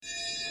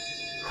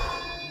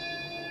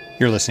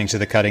You're listening to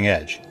The Cutting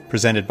Edge,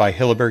 presented by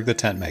Hilleberg the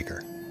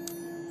Tentmaker.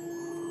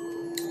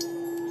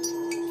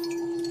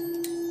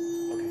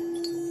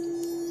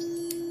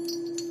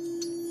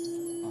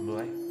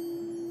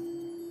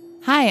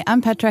 Hi,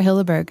 I'm Petra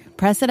Hilleberg,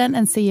 President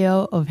and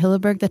CEO of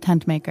Hilleberg the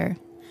Tentmaker.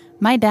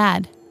 My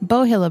dad,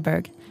 Bo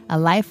Hilleberg, a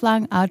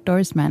lifelong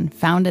outdoorsman,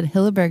 founded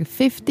Hilleberg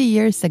 50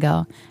 years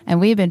ago, and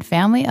we've been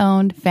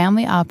family-owned,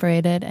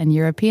 family-operated, and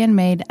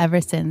European-made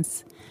ever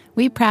since.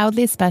 We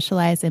proudly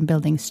specialize in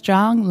building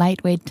strong,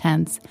 lightweight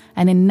tents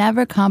and in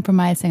never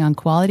compromising on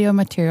quality of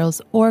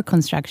materials or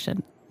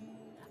construction.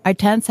 Our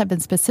tents have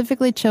been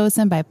specifically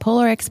chosen by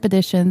polar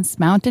expeditions,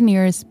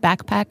 mountaineers,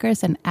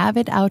 backpackers, and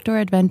avid outdoor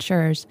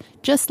adventurers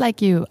just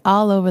like you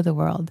all over the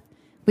world.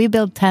 We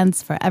build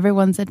tents for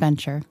everyone's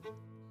adventure.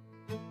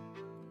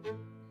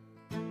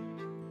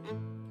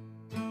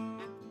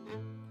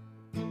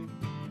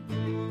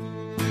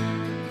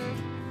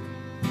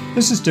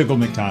 This is Diggle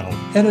McDonald,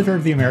 editor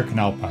of the American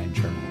Alpine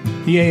Journal,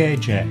 the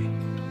AAJ.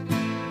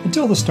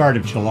 Until the start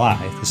of July,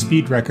 the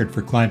speed record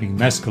for climbing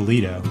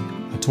Mescalito,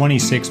 a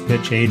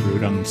 26-pitch aid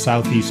route on the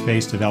southeast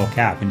face of El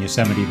Cap in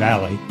Yosemite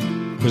Valley,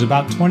 was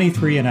about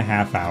 23 and a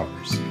half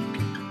hours.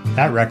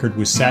 That record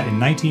was set in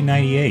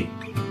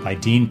 1998 by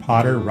Dean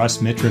Potter, Russ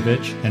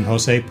Mitrovich, and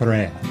Jose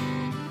Perea.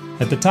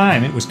 At the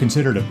time, it was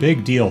considered a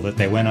big deal that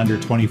they went under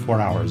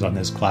 24 hours on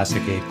this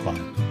classic aid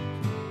climb.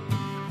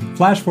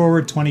 Flash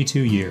forward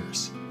 22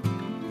 years.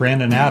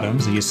 Brandon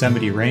Adams, a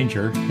Yosemite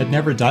Ranger, had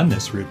never done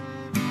this route,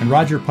 and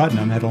Roger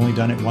Putnam had only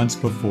done it once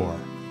before.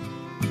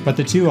 But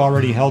the two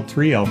already held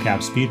 3 El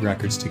Cap speed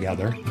records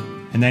together,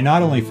 and they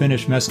not only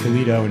finished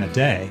Mescalito in a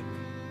day,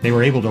 they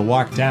were able to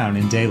walk down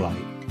in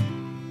daylight.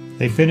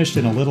 They finished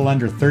in a little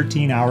under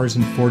 13 hours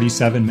and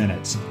 47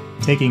 minutes,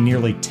 taking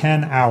nearly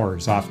 10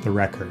 hours off the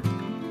record.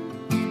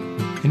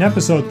 In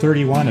episode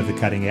 31 of The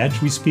Cutting Edge,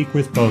 we speak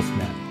with both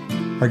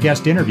men. Our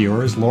guest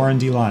interviewer is Lauren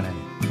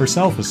DeLaunay,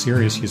 herself a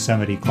serious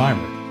Yosemite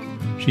climber.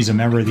 She's a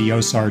member of the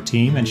YOSAR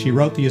team, and she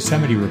wrote the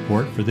Yosemite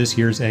Report for this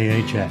year's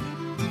AHA.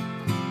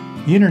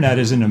 The internet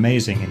isn't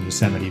amazing in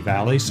Yosemite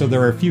Valley, so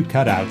there are a few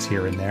cutouts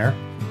here and there,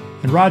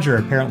 and Roger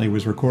apparently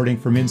was recording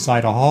from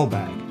inside a haul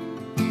bag.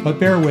 But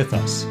bear with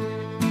us.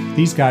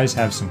 These guys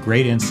have some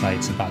great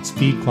insights about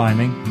speed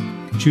climbing,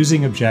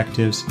 choosing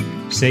objectives,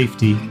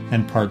 safety,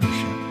 and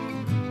partnership.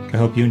 I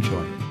hope you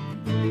enjoy it.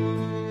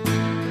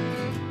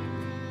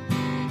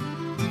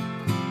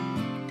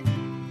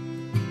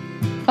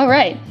 All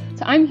right.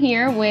 So I'm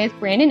here with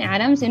Brandon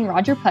Adams and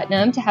Roger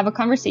Putnam to have a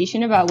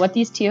conversation about what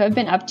these two have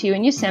been up to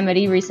in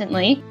Yosemite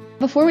recently.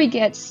 Before we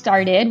get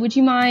started, would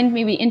you mind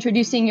maybe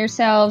introducing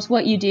yourselves,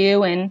 what you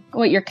do, and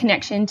what your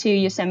connection to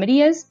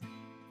Yosemite is?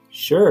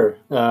 Sure.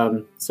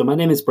 So my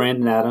name is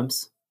Brandon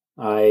Adams.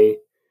 I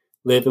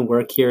live and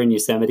work here in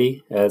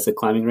Yosemite as a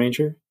climbing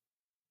ranger.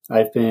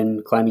 I've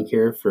been climbing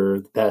here for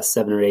the past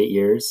 7 or 8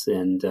 years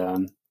and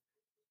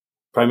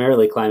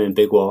primarily climbing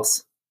big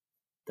walls.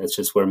 That's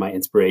just where my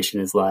inspiration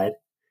has lied.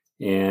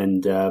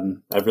 And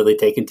I've really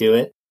taken to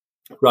it.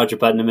 Roger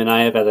Putnam and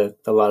I have had a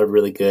lot of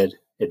really good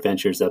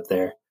adventures up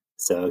there.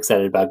 So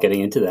excited about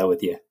getting into that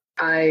with you.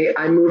 I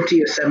moved to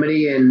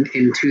Yosemite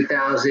in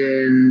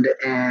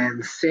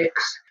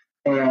 2006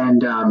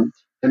 and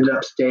ended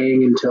up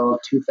staying until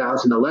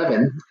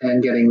 2011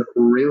 and getting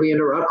really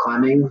into rock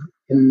climbing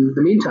in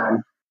the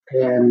meantime.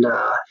 And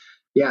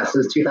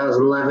since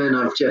 2011,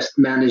 I've just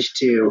managed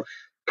to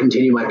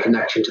continue my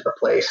connection to the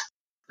place.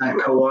 I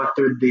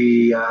co-authored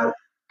the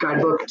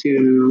guidebook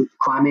to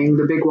climbing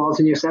the big walls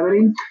in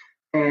Yosemite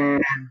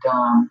and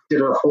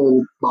did a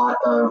whole lot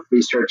of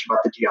research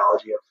about the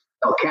geology of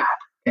El Cap.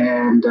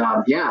 And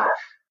I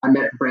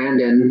met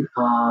Brandon,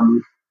 I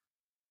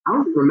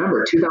don't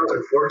remember,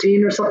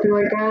 2014 or something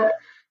like that.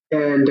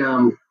 And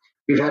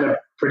we've had a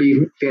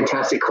pretty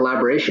fantastic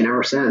collaboration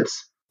ever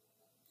since.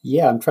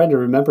 Yeah, I'm trying to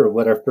remember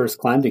what our first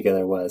climb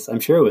together was. I'm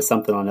sure it was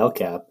something on El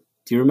Cap.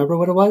 Do you remember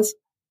what it was?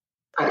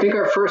 I think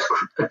our first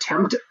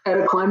attempt at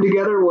a climb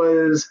together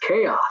was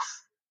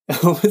Chaos.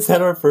 Was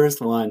that our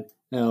first one?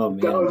 Oh, man.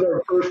 That was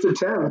our first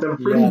attempt.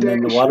 And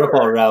then the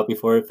waterfall route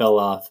before it fell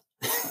off.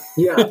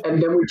 Yeah, and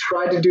then we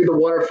tried to do the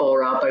waterfall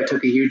route, but I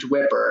took a huge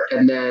whipper.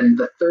 And then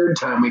the third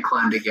time we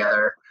climbed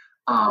together,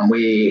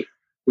 we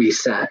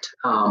set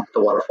the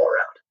waterfall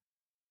route.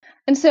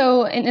 And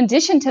so in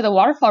addition to the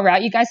waterfall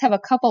route, you guys have a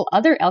couple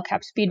other El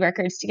Cap speed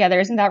records together.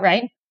 Isn't that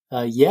right?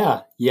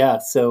 Yeah.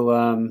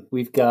 So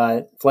we've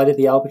got Flight of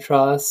the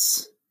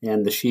Albatross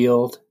and the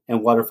Shield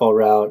and Waterfall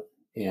Route,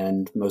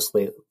 and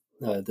mostly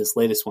this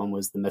latest one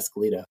was the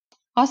Mescalito.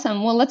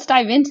 Awesome. Well, let's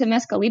dive into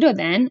Mescalito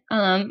then.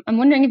 I'm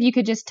wondering if you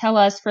could just tell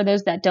us, for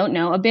those that don't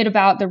know, a bit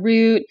about the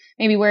route,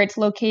 maybe where it's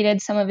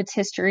located, some of its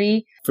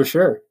history. For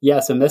sure. Yeah,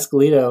 so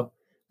Mescalito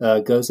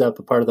goes up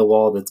a part of the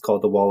wall that's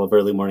called the Wall of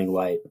Early Morning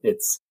Light.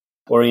 It's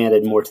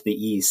oriented more to the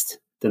east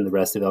than the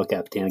rest of El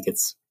Capitan. It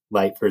gets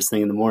light first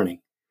thing in the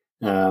morning.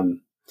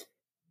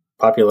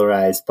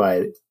 Popularized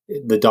by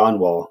the Dawn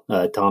Wall.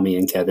 Tommy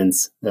and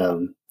Kevin's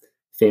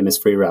famous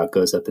free route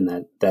goes up in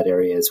that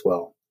area as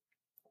well.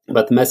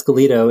 But the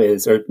Mescalito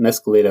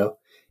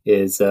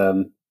is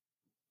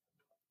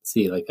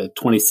like a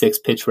 26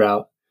 pitch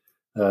route,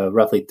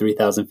 roughly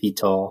 3,000 feet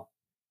tall,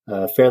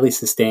 fairly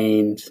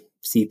sustained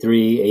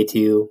C3,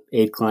 A2,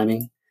 aid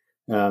climbing,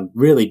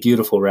 really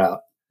beautiful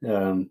route.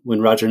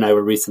 When Roger and I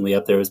were recently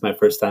up there, it was my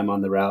first time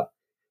on the route.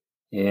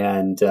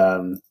 And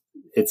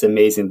it's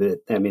amazing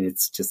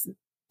it's just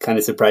kind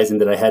of surprising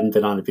that I hadn't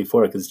been on it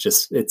before,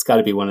 because it's got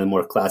to be one of the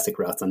more classic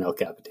routes on El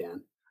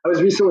Capitan. I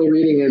was recently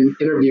reading an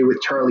interview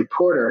with Charlie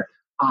Porter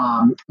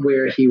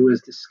where he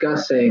was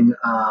discussing,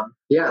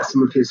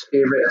 some of his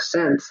favorite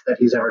ascents that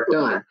he's ever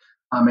done.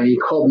 And he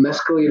called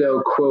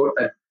Mescalito, quote,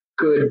 a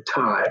good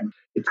time.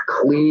 It's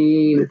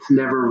clean. It's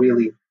never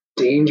really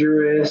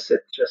dangerous.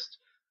 It's just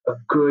a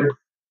good,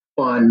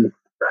 fun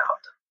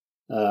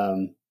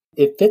route.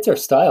 It fits our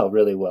style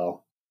really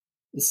well.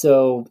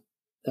 So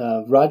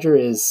Roger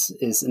is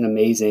an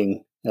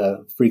amazing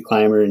free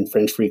climber and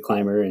French free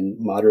climber and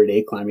moderate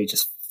A climber. He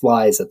just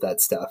flies at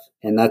that stuff.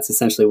 And that's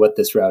essentially what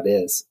this route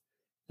is.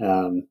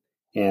 And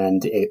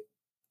it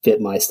fit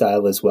my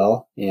style as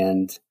well.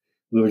 And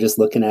we were just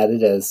looking at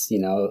it as,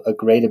 a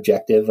great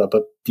objective up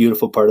a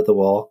beautiful part of the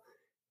wall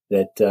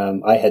that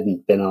I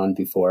hadn't been on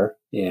before.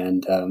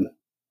 And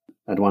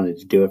I'd wanted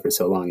to do it for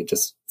so long. It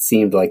just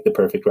seemed like the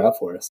perfect route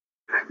for us.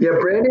 Yeah,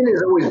 Brandon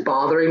is always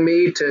bothering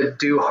me to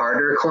do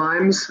harder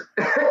climbs,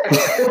 and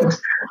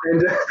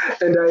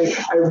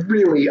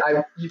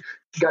I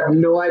got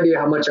no idea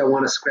how much I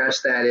want to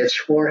scratch that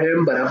itch for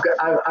him. But I've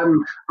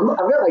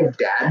got like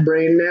dad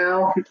brain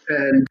now,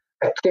 and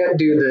I can't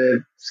do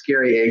the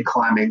scary aid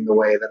climbing the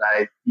way that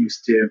I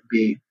used to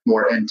be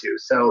more into.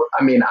 So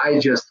I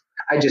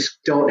just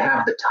don't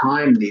have the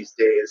time these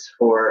days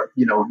for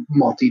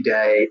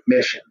multi-day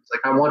missions.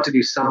 Like, I want to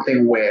do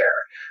something where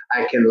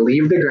I can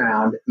leave the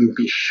ground and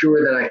be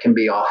sure that I can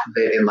be off of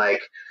it in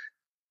like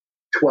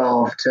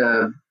 12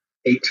 to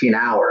 18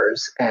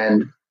 hours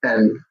and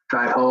then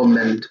drive home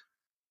and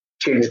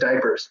change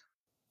diapers.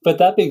 But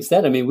that being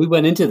said, we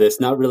went into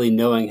this not really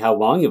knowing how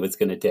long it was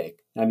going to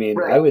take. Right.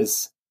 I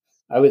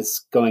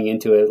was going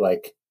into it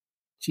like,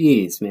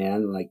 geez,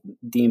 man, like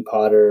Dean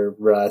Potter,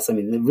 Russ,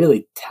 the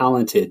really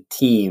talented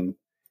team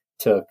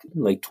took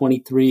like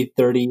 23,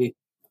 30.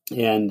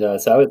 And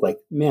so I was like,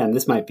 man,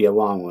 this might be a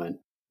long one.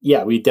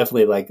 Yeah, we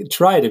definitely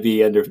try to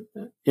be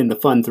in the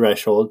fun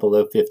threshold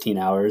below 15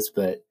 hours.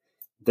 But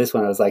this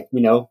one I was like,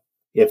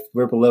 if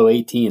we're below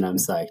 18, I'm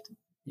psyched.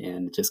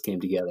 And it just came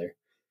together.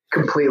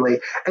 Completely.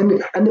 And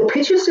the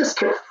pitches just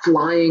kept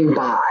flying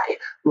by.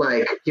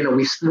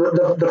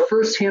 The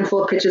first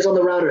handful of pitches on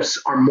the route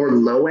are more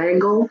low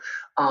angle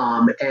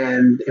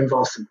and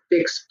involve some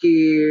fixed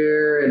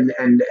gear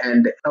and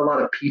a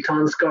lot of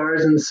piton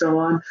scars and so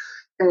on.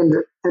 And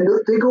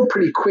they go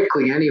pretty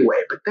quickly anyway.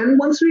 But then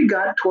once we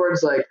got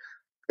towards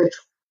it's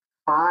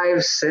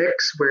 5,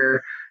 6,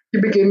 where you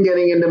begin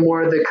getting into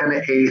more of the kind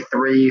of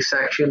A3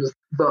 sections,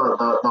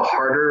 the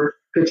harder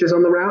pitches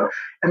on the route,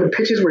 and the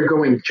pitches were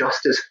going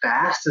just as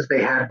fast as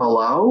they had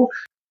below,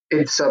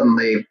 it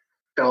suddenly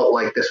felt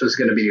like this was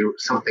going to be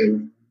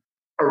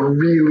a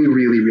really,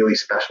 really, really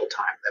special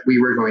time, that we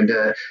were going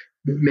to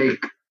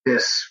make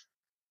this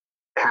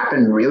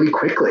happen really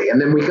quickly. And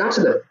then we got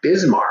to the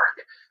Bismarck,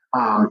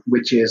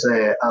 which is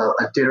a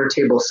dinner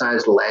table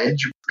sized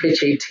ledge,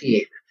 pitch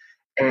 18.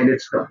 And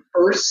it's the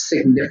first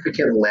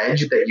significant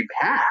ledge that you've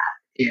had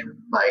in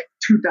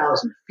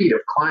 2,000 feet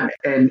of climbing.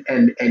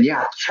 And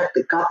yeah,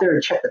 got there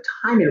and checked the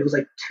time, and it was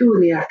 2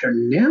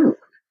 PM.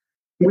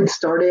 We'd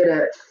started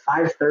at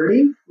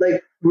 5:30. We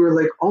were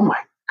like, oh my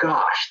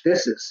gosh,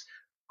 this is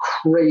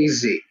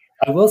crazy.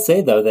 I will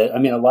say though that,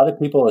 a lot of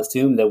people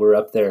assume that we're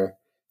up there,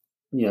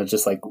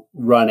 just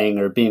running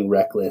or being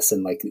reckless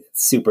and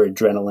super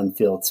adrenaline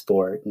filled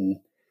sport. And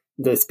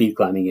the speed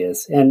climbing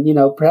is. And,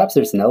 perhaps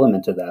there's an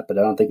element to that, but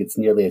I don't think it's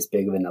nearly as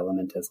big of an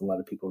element as a lot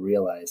of people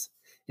realize.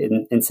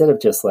 Instead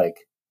of just I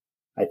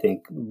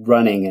think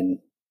running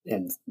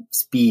and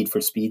speed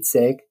for speed's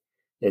sake,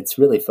 it's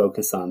really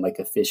focused on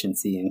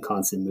efficiency and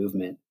constant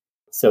movement.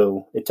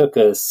 So it took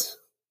us,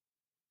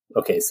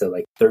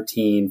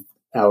 13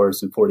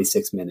 hours and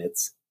 47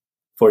 minutes,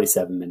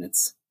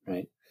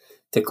 right,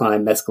 to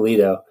climb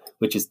Mescalito,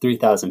 which is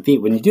 3,000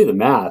 feet. When you do the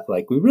math,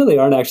 we really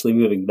aren't actually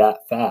moving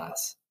that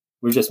fast.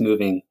 We're just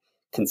moving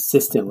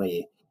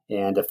consistently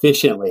and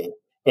efficiently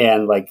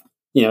and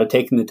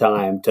taking the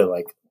time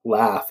to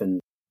laugh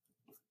and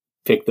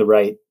pick the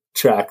right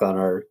track on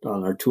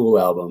our Tool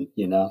album,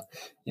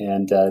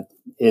 and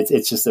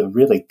it's just a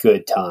really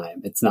good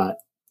time. It's not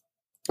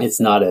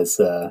as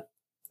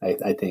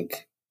I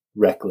think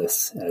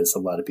reckless as a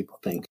lot of people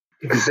think.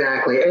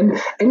 Exactly.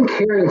 And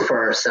caring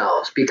for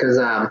ourselves, because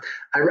I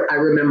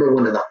remember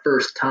one of the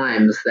first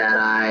times that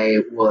I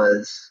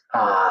was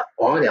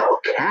on El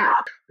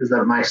Cap. It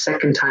was my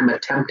second time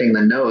attempting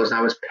the nose.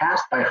 I was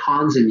passed by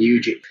Hans and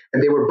Yuji,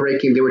 and they were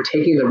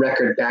taking the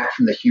record back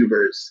from the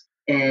Hubers,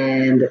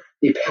 and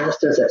they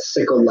passed us at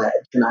Sickle Ledge.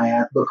 And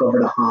I look over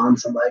to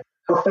Hans. I'm like,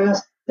 how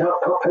fast?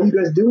 How you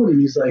guys doing? And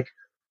he's like,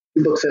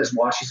 he looks at his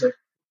watch. He's like,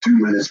 2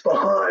 minutes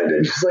behind.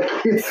 And just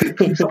he's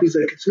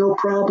like, it's no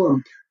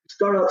problem.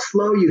 Start out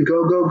slow, you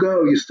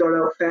go. You start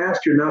out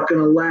fast, you're not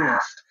going to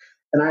last.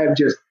 And I have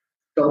just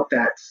felt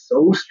that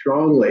so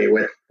strongly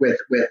with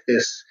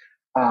this,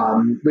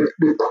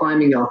 with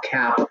climbing El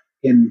Cap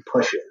in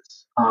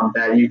pushes,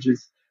 that you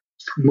just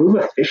move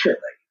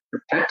efficiently,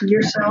 protect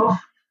yourself,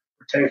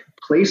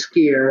 place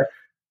gear,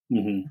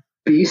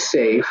 be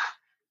safe,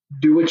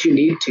 do what you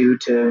need to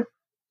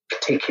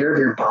take care of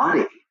your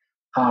body,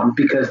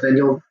 because then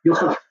you'll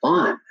have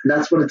fun, and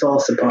that's what it's all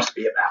supposed to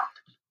be about.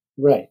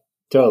 Right,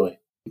 totally.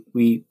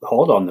 We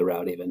hauled on the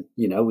route even.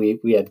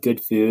 We had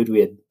good food.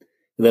 We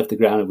left the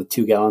ground with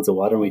 2 gallons of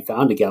water, and we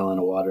found a gallon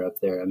of water up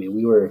there. I mean,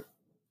 we were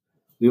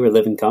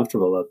living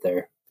comfortable up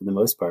there for the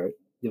most part.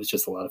 It was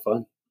just a lot of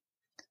fun.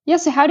 Yeah,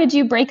 so how did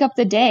you break up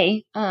the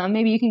day?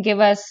 Maybe you can give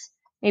us,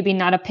 maybe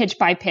not a pitch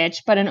by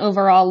pitch, but an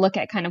overall look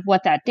at kind of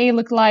what that day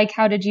looked like.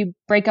 How did you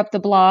break up the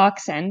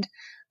blocks, and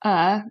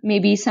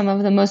maybe some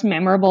of the most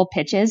memorable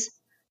pitches?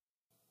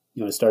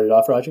 You want to start it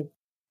off, Roger?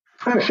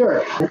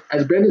 Sure.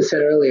 As Brendan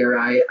said earlier,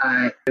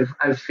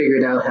 I've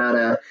figured out how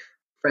to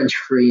French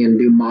free and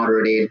do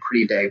moderate aid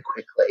pretty dang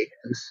quickly.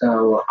 And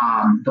so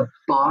the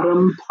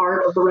bottom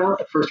part of the route,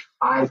 the first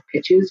 5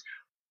 pitches,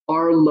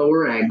 are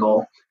lower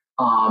angle,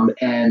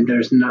 and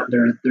there's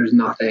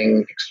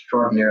nothing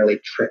extraordinarily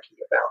tricky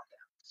about them.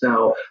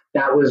 So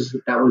that was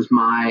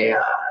my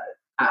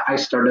I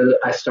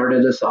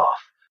started us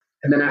off,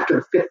 and then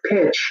after the 5th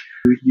pitch,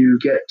 you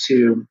get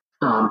to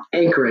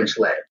anchorage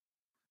ledge.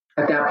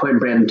 At that point,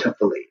 Brandon took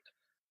the lead,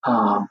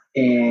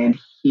 and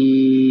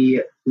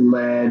he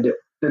led.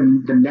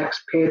 The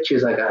next pitch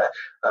is like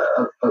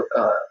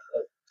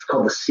it's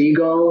called the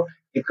seagull.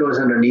 It goes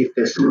underneath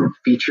this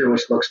feature,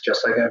 which looks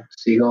just like a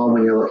seagull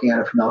when you're looking at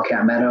it from El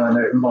Cap Meadow, and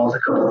it involves a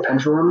couple of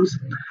pendulums.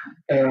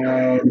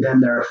 And then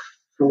there are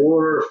 4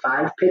 or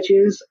 5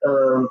 pitches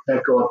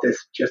that go up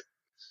this just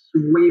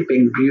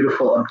sweeping,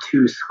 beautiful,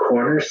 obtuse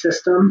corner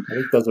system. I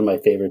think those are my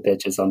favorite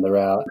pitches on the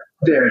route.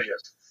 They're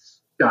just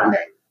stunning.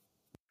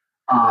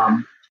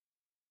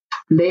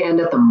 They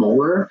end at the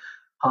molar,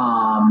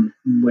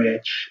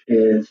 which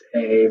is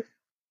a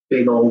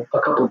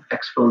couple of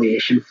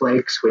exfoliation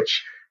flakes,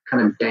 which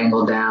kind of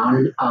dangle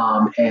down,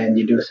 and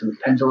you do some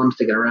pendulums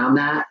to get around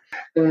that.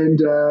 And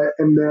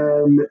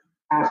then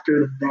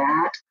after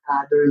that,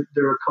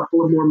 there are a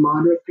couple of more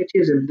moderate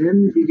pitches, and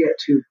then you get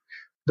to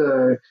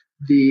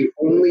the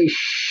only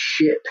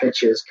shit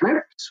pitches. Can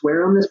I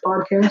swear on this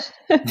podcast?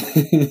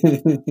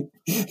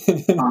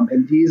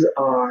 And these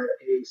are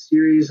a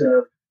series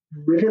of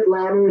rivet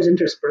ladders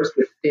interspersed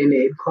with thin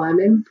aid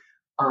climbing.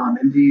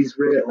 And these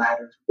rivet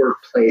ladders were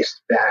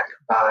placed back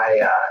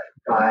by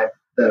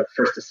the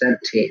first ascent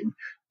team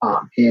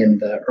in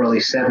the early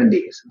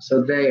 70s. And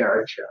so they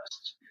are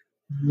just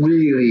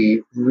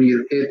really,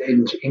 really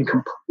in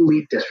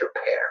complete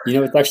disrepair.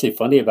 What's actually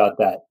funny about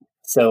that?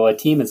 So a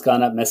team has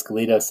gone up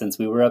Mescalito since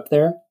we were up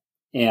there,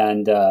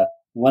 and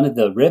one of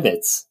the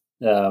rivets,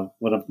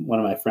 one of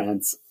my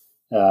friends,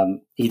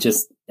 he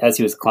just, as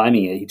he was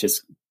climbing it, he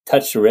just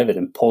touched the rivet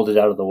and pulled it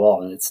out of the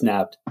wall, and it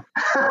snapped.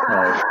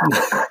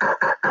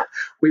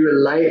 We were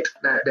light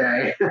that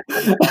day.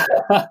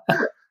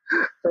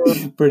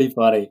 Pretty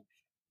funny.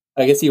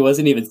 I guess he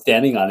wasn't even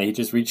standing on it. He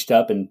just reached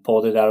up and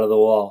pulled it out of the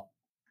wall.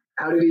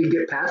 How did he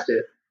get past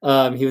it?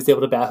 He was able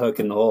to bat hook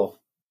in the hole.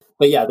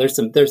 But yeah, there's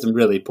some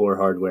really poor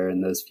hardware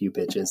in those few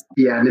pitches.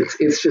 Yeah, and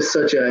it's just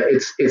such a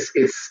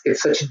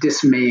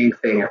dismaying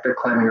thing after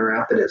climbing a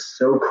route that is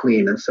so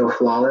clean and so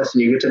flawless,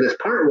 and you get to this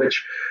part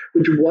which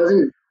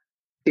wasn't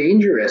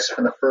dangerous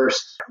for the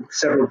first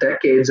several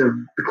decades of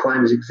the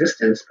climb's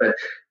existence, but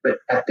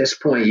at this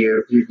point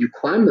you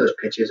climb those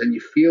pitches and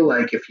you feel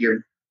like if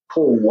you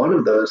pull one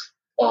of those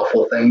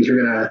awful things,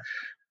 you're not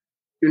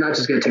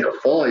just going to take a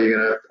fall, you're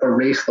going to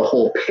erase the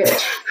whole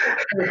pitch.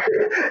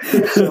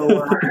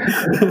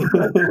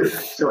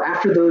 So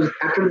after those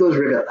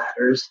rivet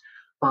ladders,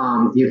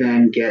 you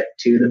then get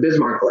to the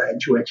Bismarck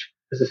ledge, which,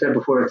 as I said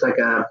before, it's like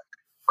a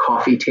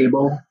coffee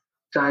table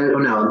size. Oh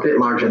no, a bit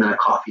larger than a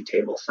coffee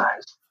table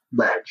size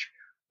ledge,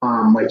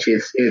 which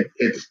is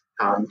it's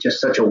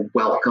just such a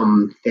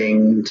welcome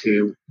thing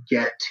to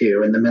get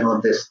to in the middle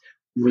of this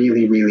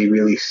really, really,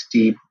 really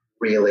steep,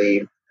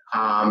 really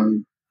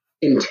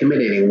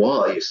intimidating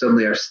wall. You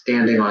suddenly are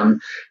standing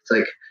on. It's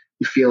like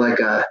you feel like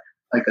a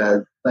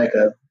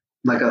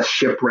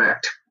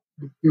shipwrecked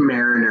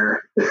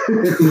mariner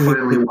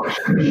finally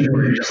washing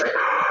ashore. You're just like,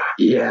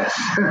 yes,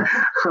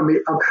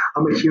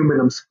 I'm a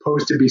human. I'm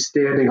supposed to be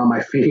standing on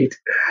my feet.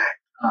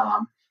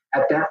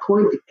 At that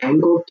point, the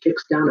angle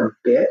kicks down a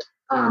bit.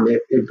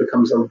 It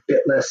becomes a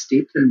bit less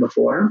steep than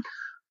before,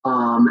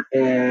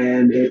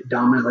 and it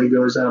dominantly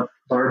goes up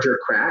larger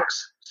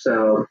cracks.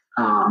 So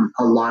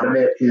a lot of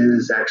it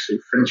is actually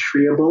French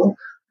freeable.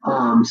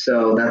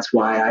 So that's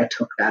why I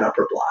took that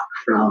upper block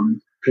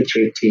from pitch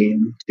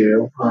 18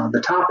 to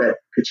the top at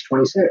pitch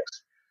 26.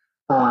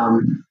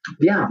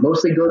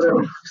 Mostly goes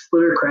up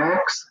splitter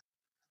cracks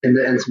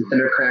and some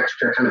thinner cracks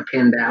which are kind of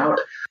pinned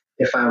out.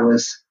 If I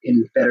was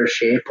in better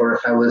shape, or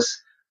if I was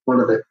one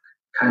of the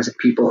kinds of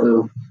people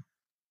who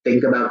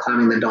think about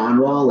climbing the Dawn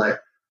Wall, like,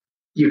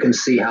 you can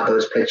see how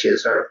those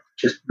pitches are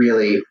just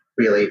really,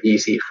 really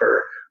easy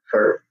for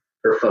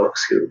for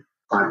folks who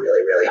climb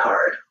really, really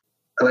hard.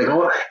 Like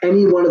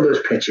any one of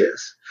those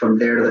pitches from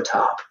there to the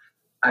top,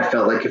 I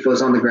felt like if it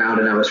was on the ground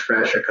and I was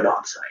fresh, I could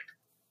onsite.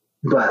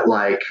 But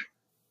like,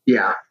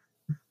 yeah,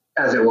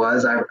 as it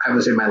was, I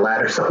was in my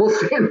ladder soles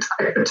the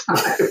entire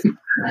time.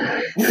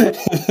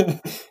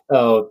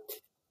 Oh,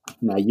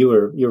 no, you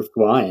were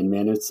flying,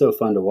 man. It's so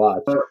fun to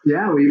watch.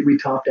 Yeah, we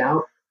topped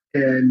out,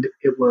 and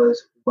it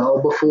was well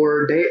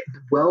before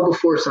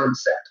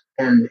sunset,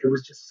 and it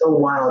was just so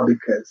wild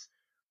because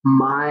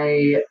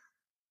my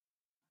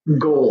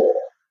goal,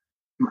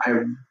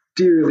 I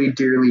dearly,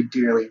 dearly,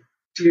 dearly,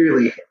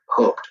 dearly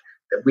hoped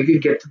that we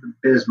could get to the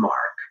Bismarck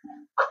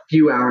a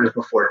few hours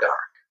before dark,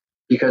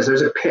 because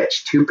there's a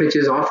pitch, 2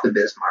 pitches off the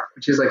Bismarck,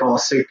 which is like all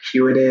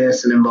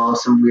circuitous and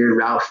involves some weird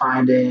route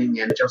finding.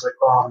 And I was like,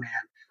 oh man,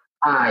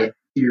 I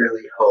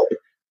dearly hope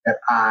that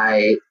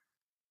I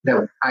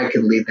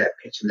could lead that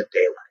pitch in the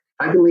daylight.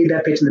 If I can lead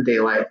that pitch in the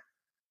daylight,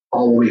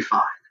 all will be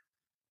fine.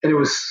 And it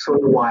was so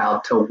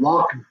wild to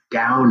walk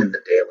down in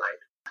the daylight.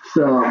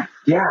 So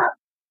yeah,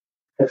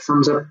 that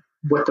sums up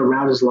what the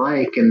route is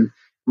like and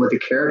what the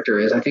character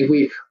is. I think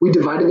we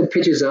divided the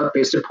pitches up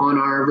based upon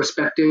our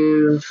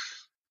respective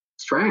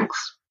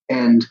strengths,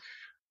 and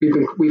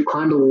we've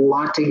climbed a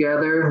lot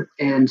together,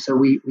 and so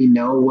we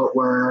know what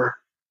we're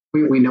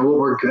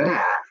good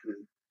at.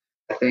 And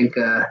I think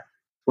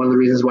one of the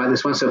reasons why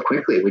this went so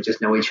quickly, we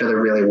just know each other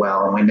really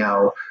well, and we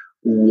know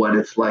what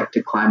it's like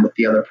to climb with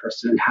the other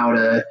person and how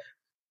to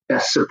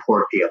best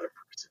support the other person.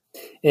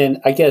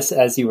 And I guess,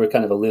 as you were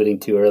kind of alluding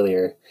to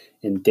earlier,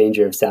 in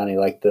danger of sounding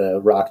like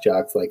the rock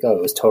jocks, like, oh,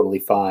 it was totally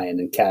fine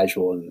and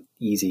casual and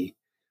easy.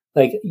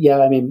 Like, yeah,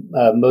 I mean,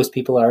 most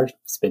people are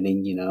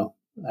spending,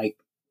 like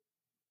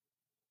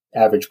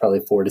average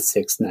probably 4 to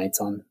 6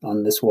 nights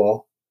on this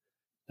wall.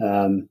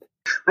 My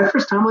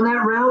first time on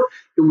that route,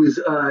 we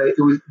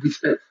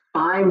spent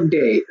 5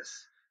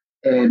 days,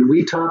 and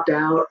we topped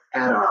out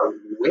at our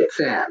wits'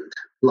 end.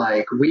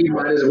 Like, we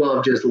might as well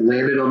have just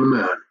landed on the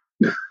moon.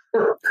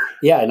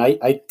 Yeah, and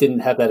I didn't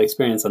have that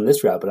experience on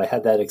this route, but I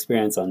had that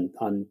experience on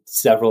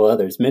several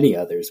others, many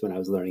others, when I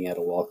was learning how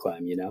to wall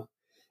climb,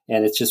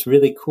 And it's just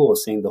really cool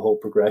seeing the whole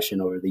progression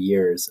over the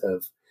years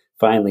of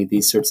finally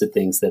these sorts of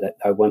things that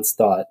I once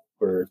thought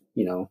were,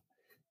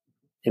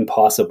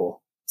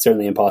 impossible.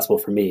 Certainly impossible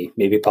for me,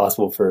 maybe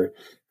possible for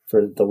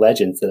the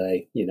legends that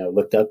I,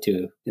 looked up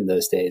to in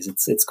those days.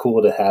 It's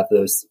cool to have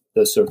those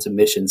sorts of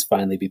missions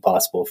finally be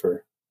possible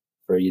for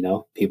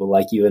people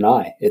like you and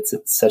I. It's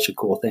such a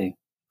cool thing.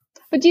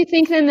 But do you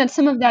think then that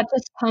some of that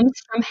just comes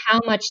from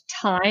how much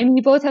time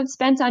you both have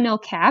spent on El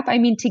Cap? I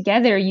mean,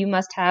 together you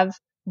must have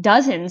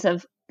dozens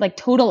of like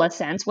total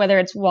ascents, whether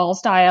it's wall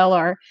style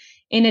or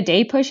in a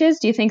day pushes.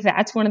 Do you think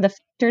that's one of the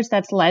factors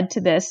that's led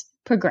to this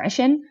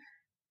progression?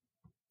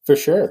 For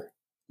sure.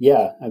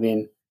 Yeah. I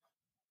mean,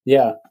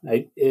 yeah,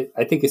 I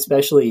think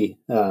especially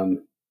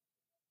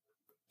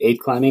aid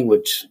climbing,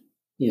 which,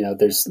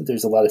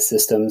 there's a lot of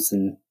systems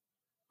and,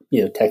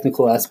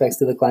 technical aspects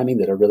to the climbing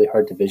that are really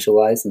hard to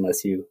visualize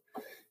unless you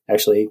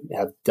actually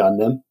have done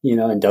them,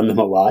 and done them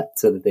a lot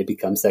so that they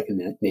become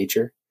second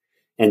nature,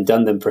 and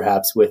done them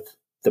perhaps with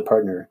the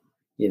partner.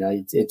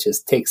 It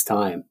just takes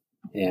time,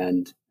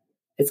 and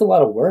it's a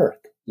lot of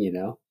work,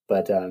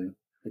 but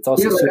it's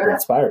also super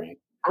inspiring.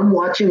 I'm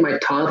watching my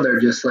toddler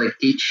just like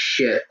eat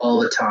shit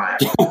all the time.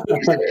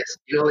 Like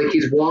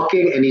he's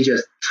walking and he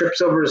just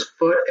trips over his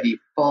foot and he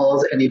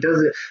falls and he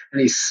does it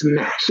and he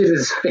smashes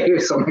his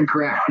face on the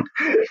ground.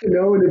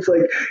 And it's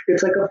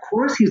like of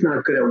course he's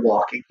not good at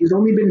walking. He's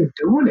only been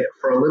doing it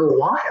for a little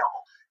while.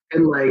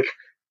 And like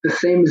the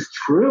same is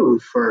true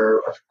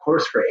for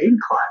aid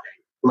climbing.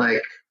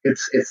 Like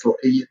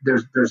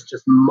there's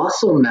just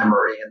muscle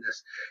memory and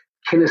this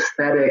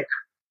kinesthetic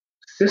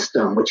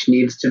system which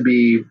needs to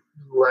be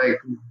like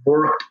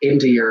worked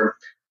into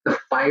the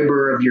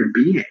fiber of your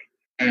being.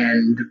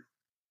 And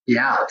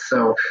yeah,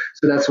 so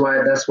that's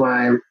why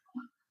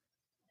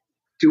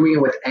doing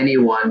it with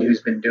anyone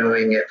who's been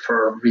doing it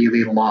for a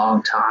really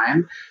long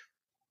time,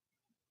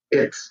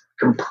 it's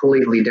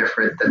completely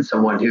different than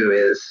someone who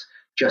is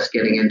just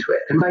getting into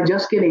it. And by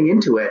just getting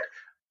into it,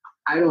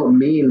 I don't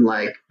mean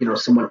like,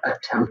 someone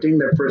attempting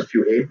their first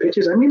few aid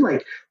pitches. I mean,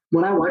 like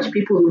when I watch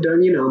people who've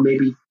done,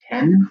 maybe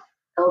 10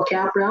 El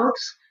Cap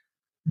routes,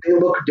 they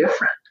look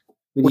different.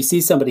 When you see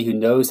somebody who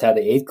knows how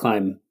to aid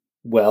climb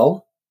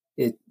well,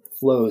 it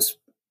flows.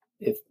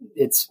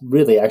 It's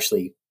really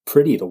actually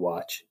pretty to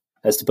watch,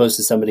 as opposed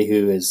to somebody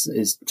who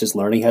is just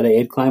learning how to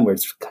aid climb, where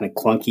it's kind of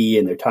clunky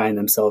and they're tying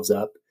themselves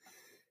up.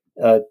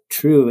 A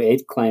true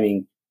aid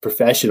climbing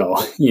professional,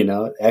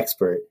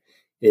 expert,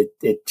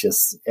 it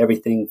just,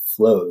 everything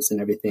flows and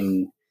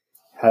everything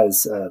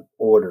has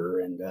order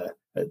and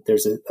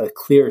there's a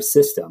clear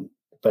system.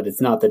 But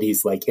it's not that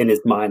he's like in his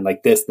mind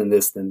like this, then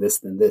this, then this,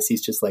 then this.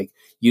 He's just like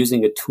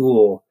using a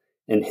tool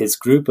and his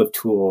group of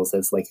tools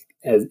as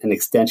an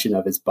extension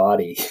of his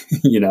body,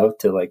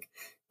 to like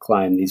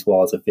climb these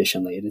walls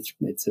efficiently. And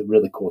it's a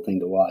really cool thing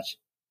to watch.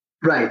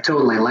 Right,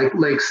 totally.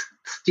 Like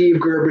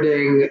Steve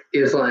Gerberding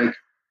is like,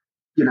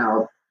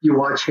 you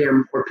watch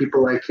him or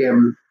people like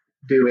him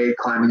do aid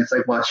climbing, it's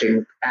like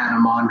watching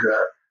Adam Andra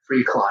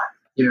free climb.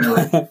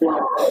 Like,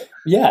 whoa,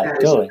 yeah,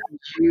 totally.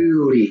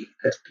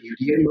 That's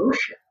beauty in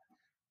motion.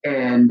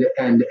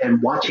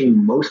 And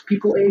watching most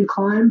people aid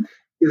climb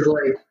is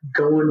like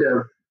going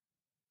to,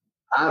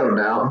 I don't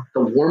know,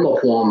 the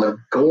warm-up wall in the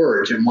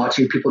gorge and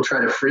watching people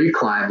try to free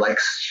climb, like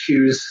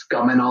shoes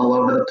scumming all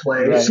over the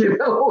place, right. like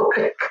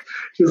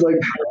just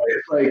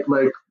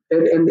like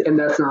and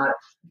that's not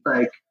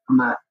like, I'm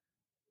not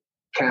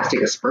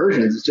casting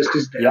aspersions. It's just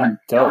because they haven't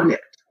done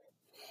it.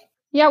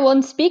 Yeah, well,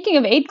 and speaking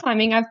of aid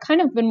climbing, I've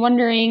kind of been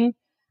wondering,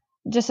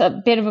 just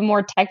a bit of a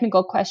more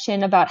technical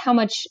question about how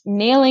much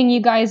nailing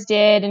you guys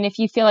did, and if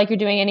you feel like you're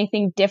doing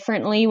anything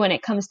differently when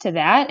it comes to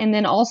that, and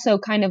then also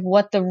kind of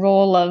what the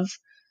role of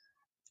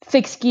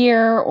fixed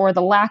gear or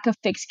the lack of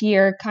fixed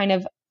gear kind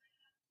of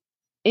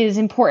is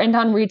important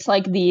on routes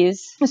like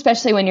these,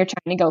 especially when you're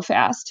trying to go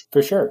fast.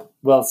 For sure.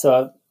 Well,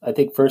 so I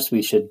think first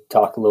we should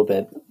talk a little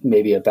bit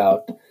maybe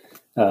about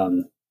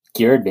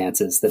gear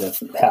advances that have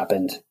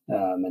happened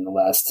in the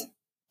last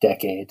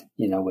decade,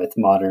 with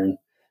modern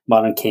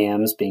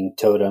cams being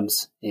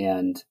totems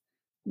and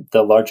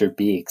the larger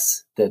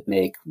beaks that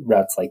make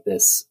routes like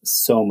this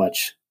so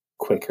much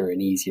quicker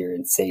and easier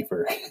and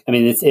safer. I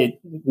mean, it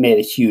made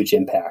a huge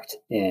impact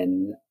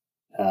in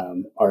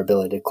our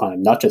ability to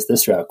climb not just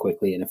this route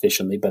quickly and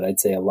efficiently, but I'd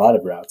say a lot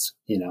of routes,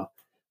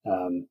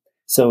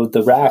 so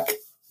the rack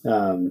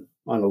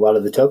on a lot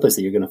of the topos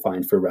that you're going to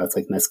find for routes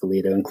like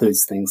Mescalito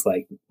includes things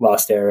like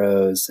lost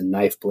arrows and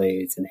knife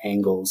blades and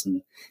angles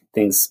and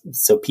things,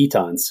 so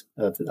pitons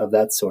of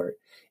that sort.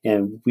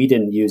 And we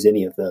didn't use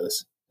any of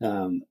those.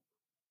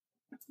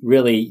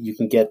 Really, you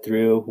can get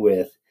through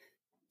with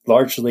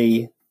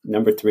largely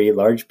number 3,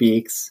 large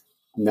beaks,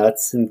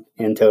 nuts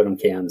and totem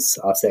cams,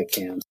 offset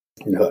cams,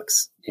 and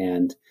hooks.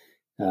 And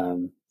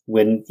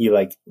when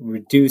you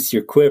reduce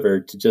your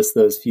quiver to just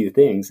those few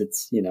things,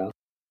 it's,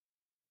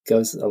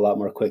 goes a lot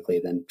more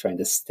quickly than trying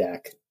to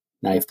stack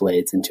knife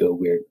blades into a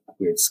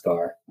weird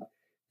scar.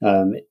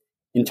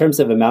 In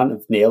terms of amount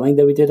of nailing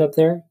that we did up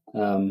there,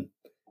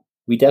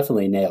 we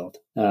definitely nailed.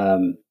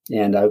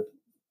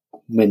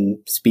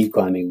 When speed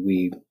climbing,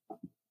 we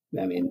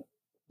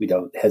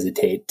don't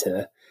hesitate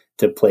to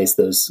place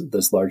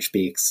those large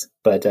beaks,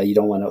 but you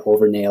don't want to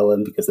over nail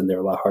them because then they're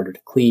a lot harder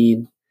to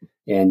clean.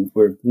 And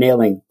we're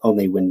nailing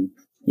only when,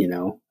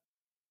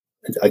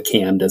 a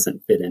cam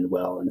doesn't fit in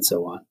well and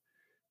so on.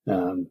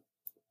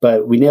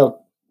 But we nailed,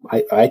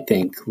 I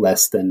think,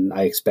 less than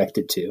I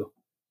expected to.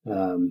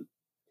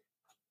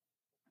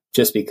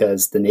 Just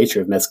because the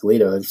nature of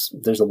Mescalito is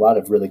there's a lot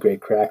of really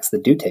great cracks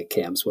that do take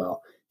cams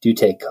well, do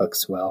take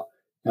hooks well.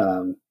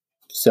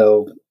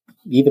 So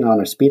even on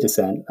our speed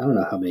ascent, I don't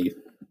know how many,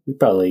 we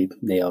probably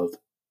nailed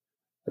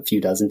a few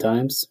dozen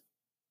times.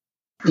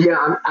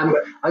 Yeah, I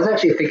was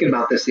actually thinking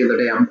about this the other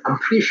day. I'm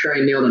pretty sure I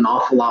nailed an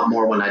awful lot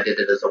more when I did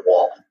it as a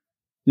wall.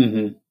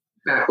 Mm-hmm.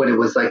 Back when it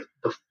was like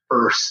the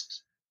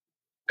first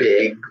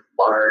big,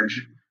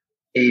 large,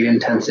 aid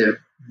intensive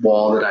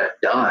wall that I've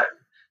done.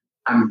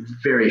 I'm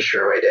very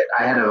sure I did.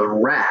 I had a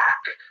rack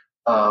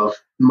of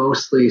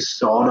mostly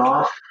sawed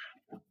off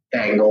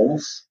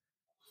angles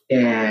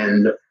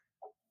and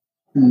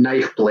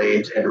knife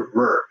blades and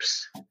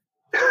RERPs.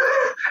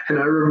 And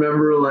I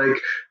remember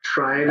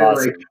trying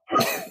to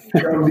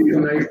shove these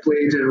knife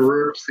blades and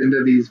RERPs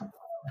into these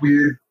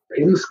weird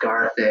pin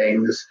scar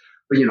things,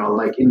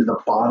 into the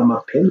bottom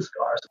of pin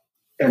scars.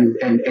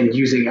 And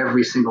using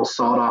every single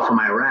sawed off on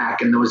my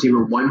rack. And there was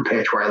even one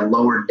pitch where I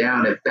lowered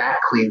down and back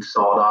cleaned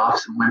sawed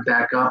offs and went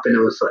back up, and it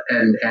was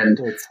and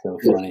it's so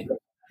funny.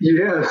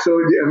 Yeah, so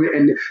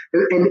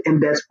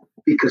and that's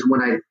because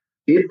when I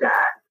did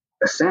that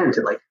ascent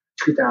in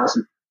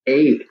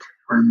 2008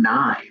 or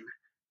 9,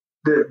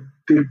 the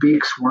big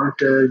beaks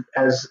weren't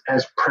as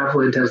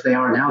prevalent as they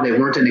are now. They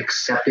weren't an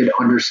accepted,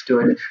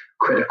 understood,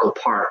 critical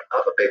part of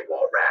a big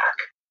wall rack.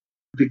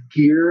 The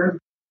gear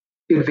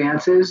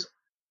advances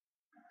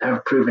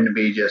have proven to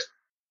be just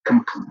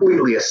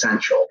completely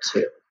essential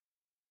to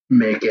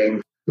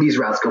making these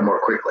routes go more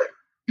quickly.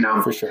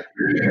 For sure.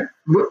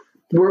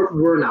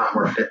 We're not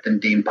more fit than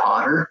Dean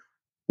Potter.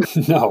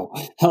 No,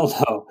 hell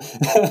no.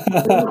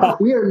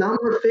 We are not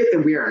more fit,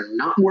 and we are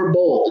not more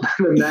bold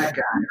than that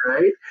guy,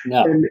 right?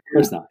 No, of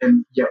course not.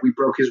 And yet we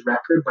broke his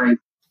record by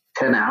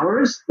 10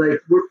 hours. We're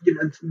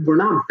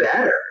not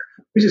better.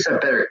 We just have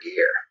better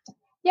gear.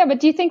 Yeah,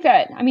 but do you think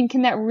that,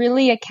 can that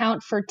really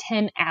account for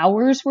 10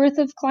 hours worth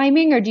of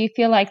climbing? Or do you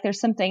feel like there's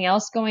something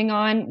else going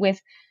on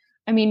with,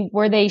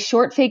 were they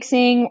short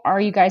fixing? Are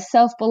you guys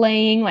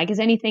self-belaying? Is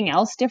anything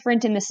else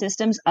different in the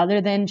systems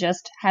other than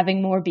just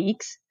having more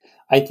beaks?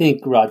 I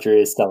think Roger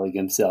is selling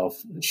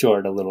himself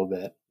short a little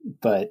bit,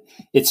 but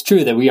it's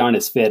true that we aren't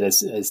as fit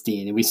as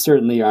Dean, and we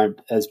certainly aren't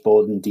as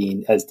bold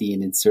as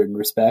Dean in certain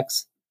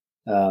respects.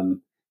 But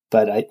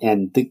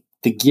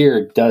the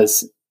gear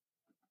does.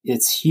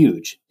 It's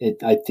huge.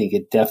 I think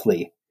it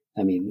definitely,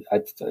 I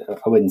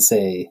wouldn't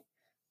say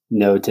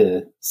no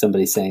to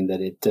somebody saying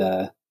that it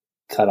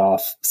cut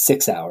off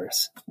 6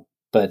 hours,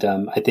 but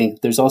I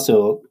think there's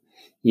also,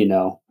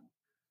 the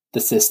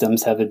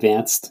systems have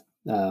advanced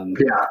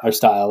Our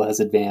style has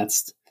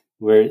advanced.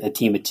 We're a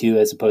team of 2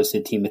 as opposed to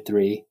a team of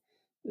 3.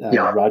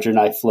 Roger and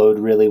I flowed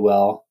really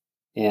well,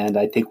 and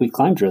I think we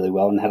climbed really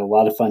well and had a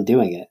lot of fun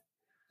doing it.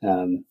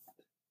 And,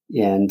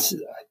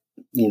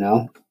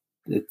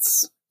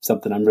 it's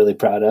something I'm really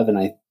proud of, and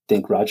I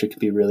think Roger could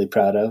be really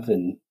proud of.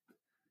 And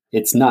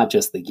it's not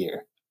just the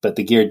gear, but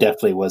the gear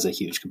definitely was a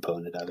huge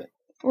component of it.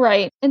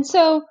 Right. And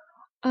so,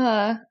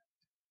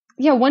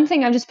 one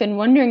thing I've just been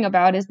wondering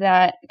about is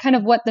that kind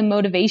of what the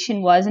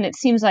motivation was. And it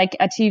seems like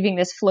achieving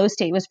this flow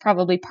state was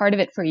probably part of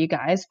it for you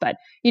guys. But,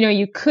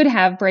 you could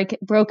have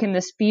broken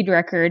the speed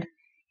record.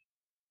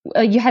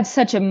 You had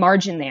such a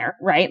margin there,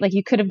 right? Like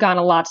you could have gone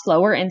a lot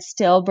slower and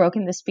still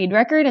broken the speed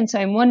record. And so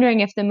I'm wondering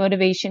if the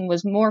motivation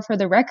was more for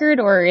the record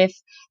or if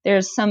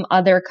there's some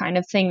other kind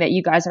of thing that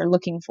you guys are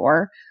looking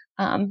for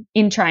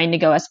in trying to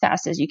go as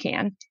fast as you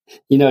can.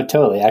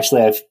 Totally.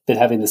 Actually, I've been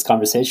having this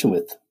conversation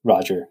with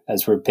Roger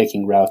as we're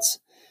picking routes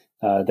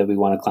that we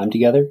want to climb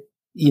together.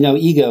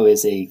 Ego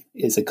is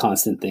a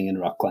constant thing in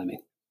rock climbing.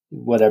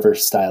 Whatever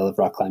style of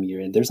rock climbing you're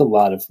in, there's a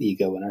lot of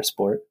ego in our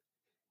sport.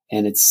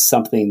 And it's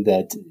something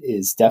that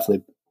is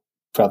definitely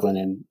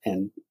prevalent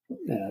and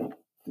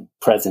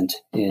present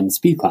in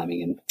speed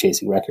climbing and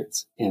chasing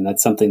records. And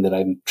that's something that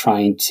I'm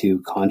trying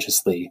to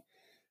consciously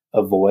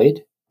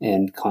avoid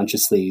and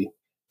consciously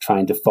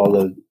trying to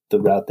follow the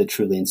route that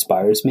truly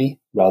inspires me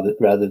rather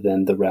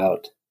than the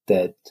route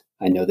that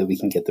I know that we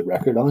can get the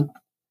record on.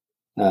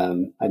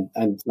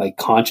 I'm like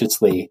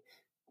consciously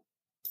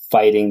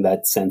fighting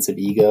that sense of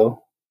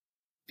ego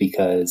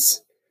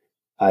because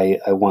I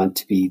want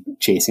to be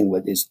chasing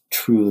what is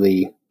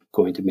truly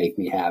going to make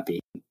me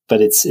happy.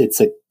 But it's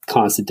a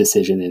constant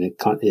decision, and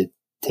it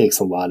takes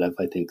a lot of,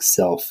 I think,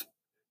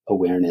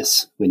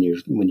 self-awareness when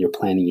you're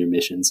planning your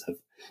missions.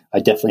 I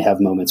definitely have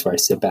moments where I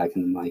sit back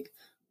and I'm like,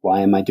 why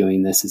am I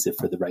doing this? Is it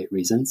for the right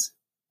reasons?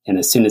 And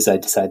as soon as I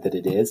decide that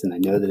it is, and I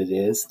know that it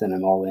is, then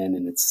I'm all in,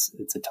 and it's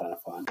a ton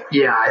of fun.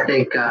 Yeah, I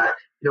think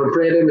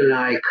Brandon and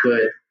I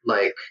could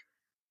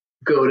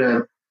go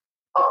to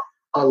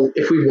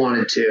if we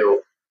wanted to.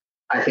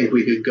 I think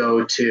we could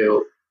go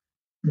to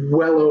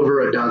well over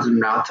a dozen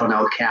routes on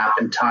El Cap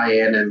and tie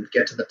in and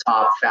get to the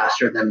top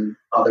faster than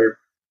other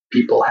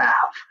people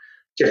have,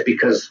 just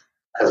because,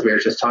 as we were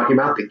just talking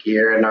about, the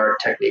gear and our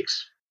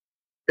techniques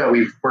that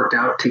we've worked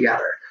out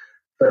together.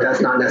 But that's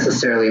not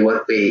necessarily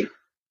what we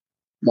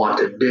want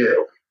to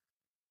do.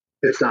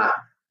 It's not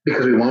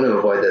because we want to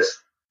avoid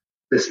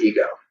this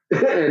ego,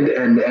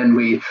 and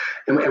we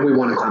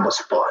want to climb what's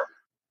fun.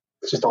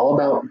 It's just all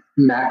about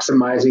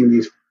maximizing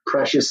these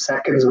precious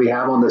seconds we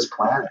have on this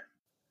planet.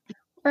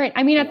 Right.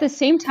 I mean, at the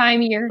same time,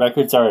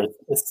 records are.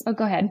 Oh,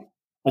 go ahead.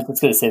 I was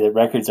just going to say that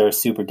records are a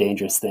super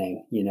dangerous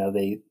thing.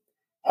 They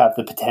have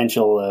the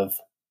potential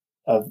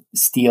of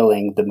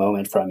stealing the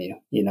moment from you.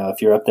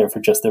 If you're up there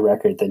for just the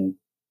record, then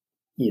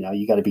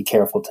you got to be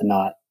careful to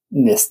not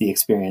miss the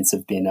experience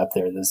of being up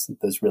there.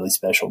 Those really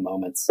special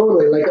moments.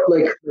 Totally. Like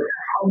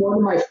one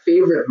of my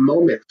favorite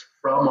moments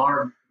from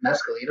our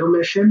Mescalito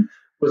mission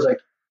was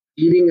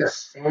eating a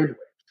sandwich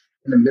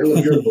in the middle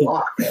of your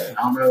block, man.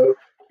 I don't know if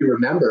you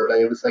remember, but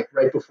it was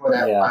right before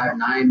that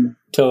 5.9.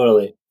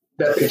 Totally.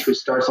 That pitch which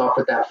starts off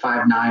with that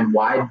 5.9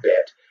 wide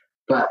bit.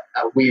 But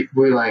we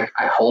I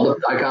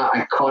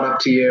caught up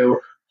to you,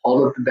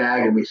 hauled up the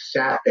bag, and we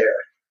sat there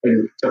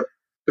and took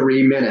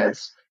 3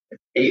 minutes and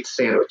ate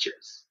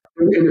sandwiches.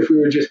 And if we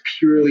were just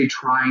purely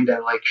trying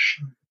to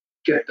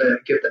get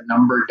the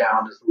number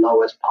down as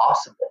low as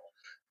possible,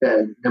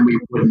 then we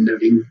wouldn't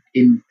have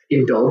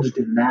indulged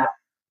in that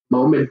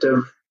moment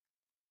of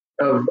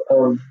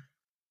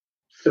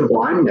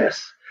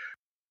sublimeness.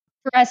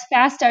 For as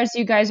fast as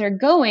you guys are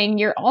going,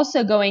 you're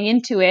also going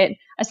into it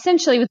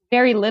essentially with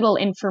very little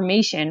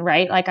information,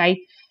 right? I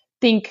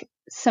think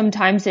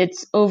sometimes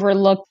it's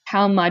overlooked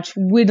how much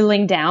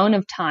whittling down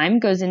of time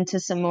goes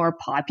into some more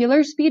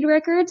popular speed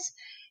records.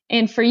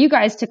 And for you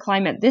guys to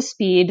climb at this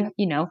speed,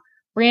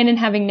 Brandon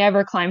having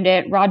never climbed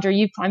it, Roger,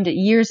 you've climbed it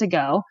years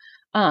ago.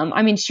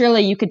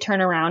 Surely you could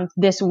turn around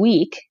this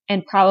week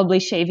and probably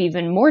shave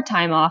even more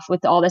time off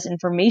with all this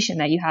information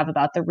that you have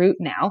about the route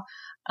now.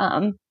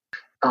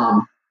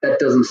 That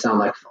doesn't sound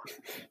like fun.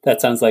 That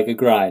sounds like a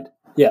grind.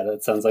 Yeah,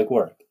 that sounds like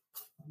work.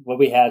 What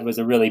we had was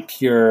a really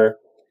pure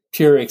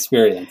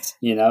experience.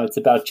 It's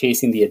about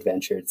chasing the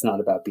adventure. It's not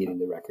about beating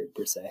the record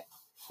per se.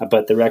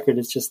 But the record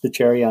is just the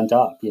cherry on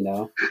top,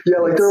 Yeah,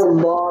 there are a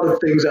lot of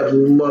things I'd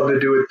love to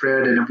do with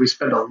Brandon, and we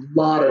spend a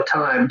lot of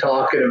time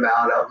talking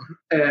about them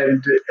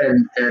and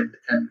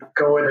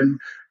going and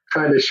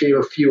trying to shave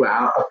a few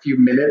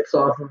minutes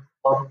off of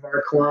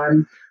our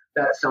climb.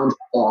 That sounds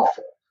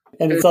awful.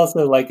 And it's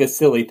also a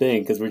silly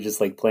thing because we're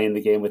just playing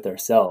the game with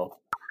ourselves.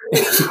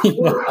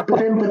 But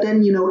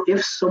then,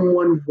 if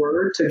someone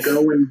were to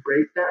go and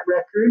break that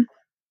record,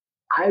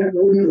 I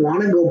wouldn't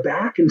want to go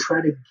back and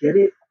try to get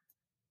it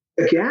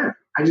again.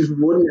 I just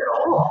wouldn't at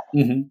all,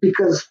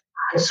 because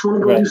I just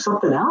want to go do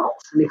something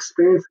else and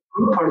experience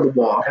a new part of the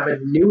wall, have a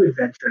new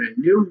adventure and a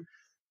new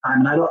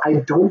time. And I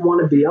don't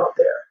want to be up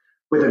there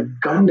with a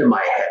gun to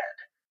my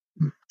head,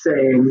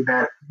 saying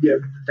that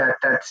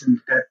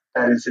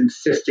that is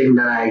insisting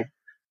that I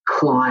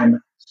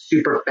climb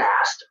super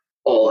fast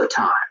all the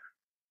time.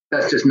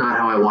 That's just not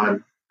how I want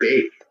to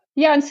be.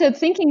 Yeah, and so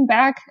thinking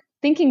back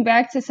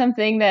to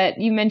something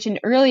that you mentioned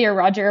earlier,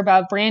 Roger,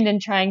 about Brandon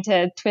trying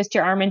to twist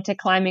your arm into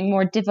climbing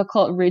more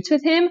difficult routes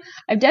with him,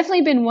 I've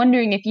definitely been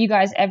wondering if you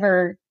guys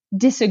ever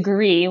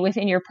disagree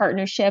within your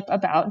partnership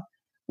about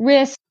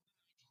risk,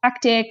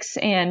 tactics,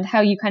 and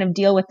how you kind of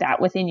deal with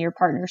that within your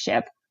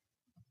partnership.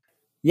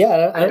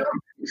 Yeah, I don't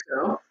think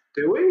so.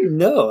 Do we?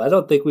 No, I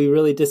don't think we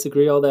really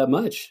disagree all that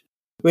much,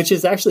 which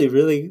is actually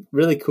really,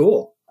 really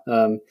cool.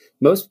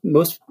 Most,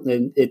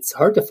 and it's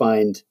hard to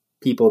find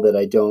people that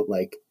I don't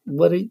like.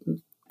 I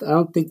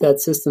don't think that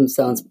system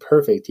sounds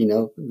perfect,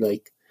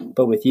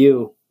 but with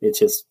you, it's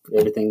just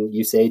everything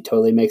you say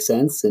totally makes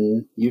sense.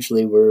 And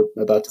usually we're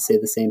about to say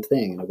the same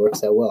thing and it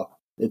works out well.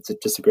 It's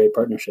just a great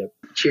partnership.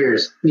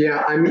 Cheers.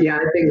 Yeah. I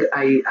think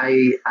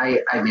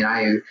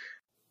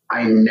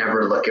I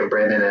never look at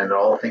Brandon and at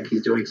all think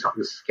he's doing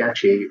something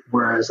sketchy.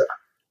 Whereas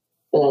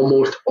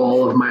almost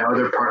all of my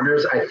other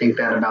partners, I think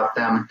that about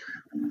them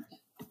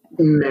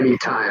many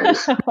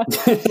times.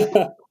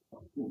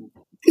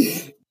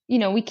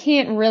 We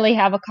can't really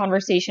have a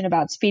conversation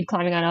about speed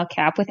climbing on El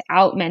Cap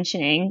without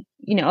mentioning,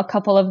 a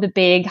couple of the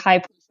big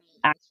high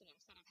accidents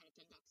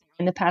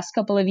in the past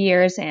couple of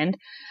years. And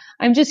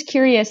I'm just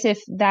curious if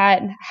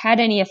that had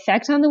any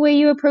effect on the way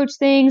you approach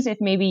things, if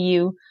maybe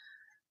you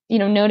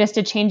noticed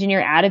a change in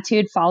your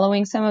attitude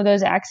following some of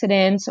those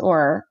accidents,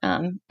 or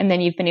and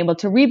then you've been able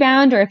to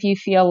rebound, or if you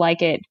feel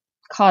like it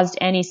caused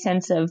any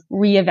sense of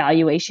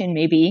reevaluation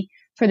maybe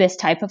for this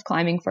type of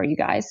climbing for you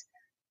guys.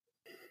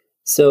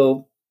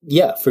 So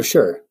yeah, for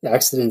sure.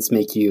 Accidents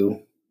make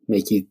you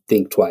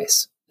think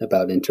twice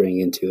about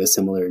entering into a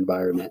similar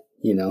environment,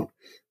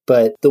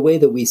 But the way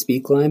that we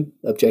speed climb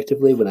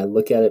objectively, when I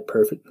look at it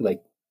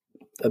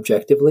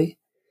objectively,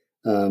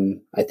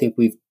 I think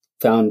we've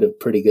found a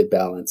pretty good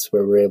balance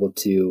where we're able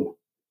to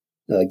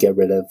get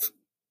rid of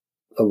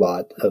a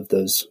lot of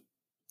those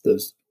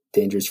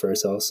dangers for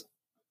ourselves.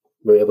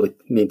 We're able to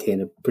maintain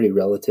a pretty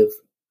relative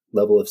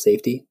level of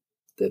safety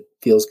that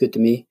feels good to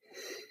me.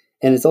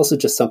 And it's also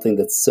just something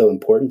that's so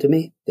important to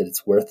me that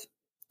it's worth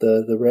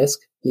the risk,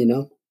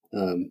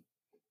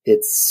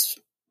 It's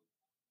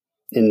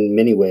in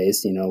many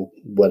ways,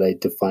 what I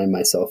define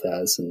myself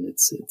as, and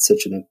it's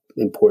such an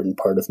important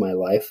part of my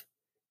life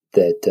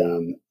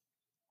that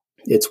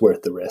it's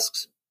worth the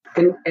risks.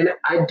 And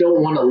I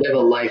don't want to live a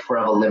life where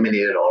I've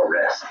eliminated all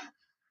risk.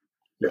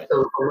 Right.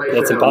 So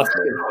That's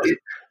impossible.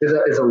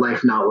 Is a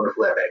life not worth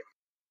living.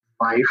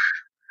 Life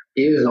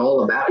is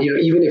all about,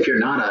 even if you're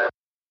not a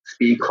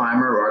speed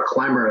climber or a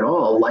climber at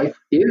all, life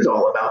is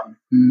all about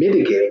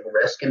mitigating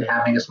risk and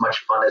having as much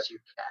fun as you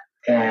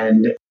can.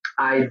 And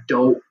I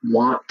don't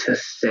want to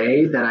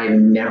say that I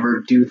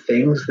never do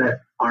things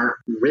that aren't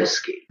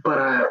risky.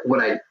 But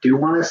what I do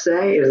want to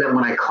say is that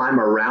when I climb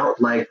a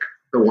route like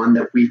the one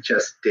that we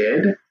just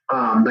did,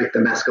 like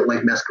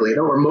Mescalito,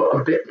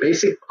 or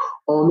basic,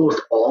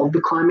 almost all of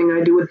the climbing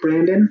I do with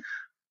Brandon,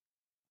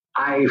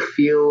 I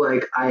feel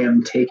like I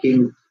am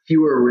taking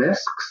fewer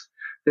risks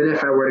than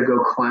if I were to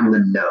go climb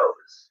the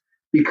nose.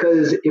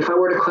 Because if I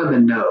were to climb the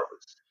nose,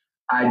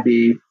 I'd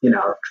be,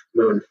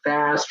 moving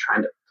fast,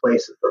 trying to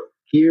place as little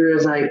gear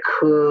as I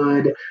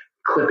could,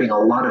 clipping a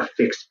lot of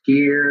fixed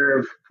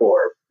gear for,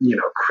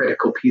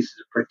 critical pieces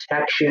of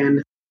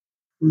protection.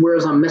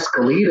 Whereas on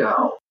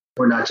Mescalito,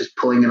 we're not just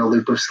pulling in a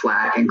loop of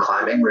slack and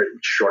climbing, we're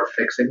short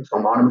fixing. So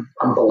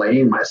I'm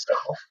belaying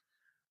myself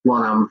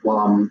while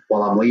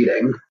I'm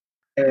leading.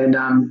 And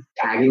I'm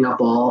tagging up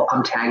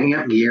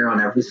gear on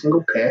every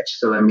single pitch.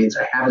 So that means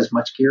I have as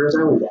much gear as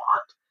I want.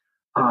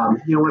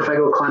 If I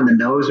go climb the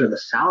nose or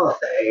the Salothe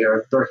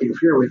or Lurking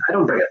Fury, I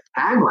don't bring a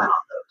tagline on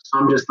those. So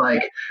I'm just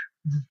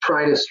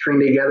try to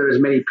string together as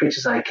many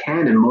pitches as I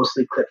can and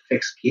mostly clip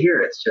fixed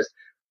gear. It's just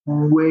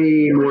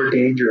way more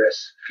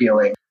dangerous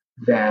feeling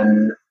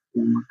than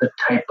the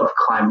type of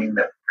climbing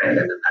that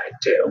Brandon and I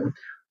do.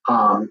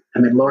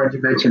 Lauren,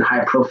 you mentioned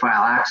high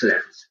profile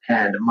accidents,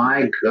 and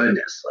my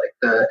goodness,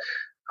 there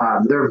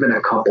have been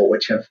a couple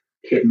which have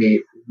hit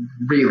me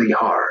really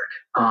hard,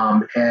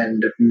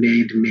 and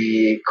made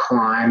me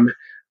climb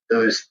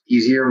those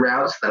easier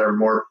routes that are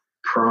more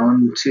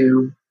prone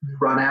to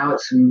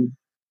runouts and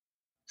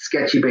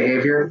sketchy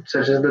behavior,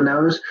 such as the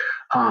nose.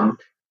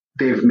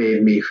 They've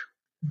made me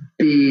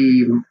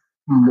be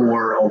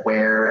more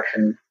aware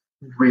and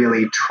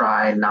really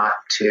try not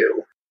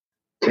to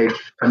take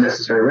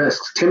unnecessary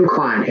risks. Tim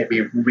Klein hit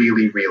me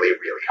really, really,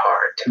 really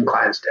hard. Tim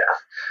Klein's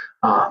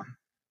death.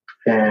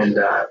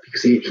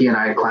 Because he and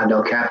I climbed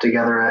El Cap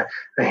together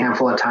a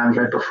handful of times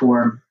right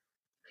before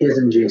his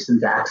and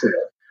Jason's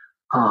accident.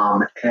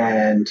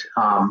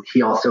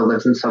 He also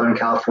lives in Southern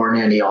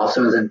California, and he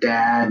also is a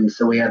dad. And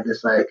so we had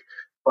this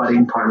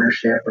budding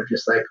partnership of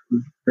just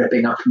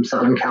ripping up from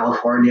Southern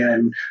California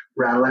and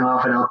rattling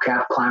off an El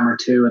Cap climb or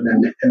two,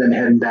 and then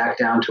heading back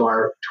down to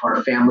our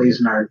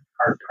families and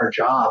our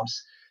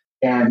jobs.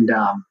 And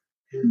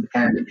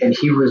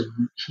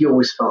he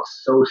always felt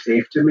so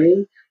safe to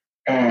me.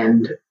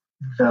 And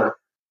the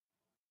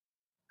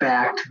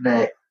fact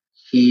that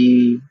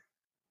he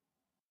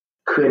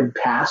could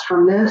pass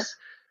from this,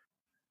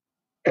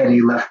 and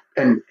he left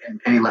and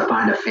he left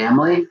behind a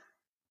family,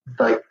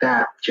 like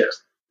that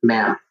just,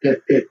 man,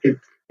 it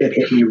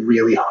hit me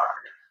really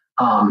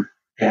hard.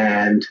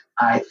 And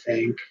I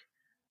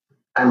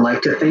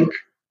like to think,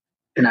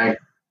 and I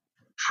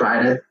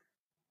try to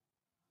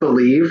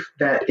believe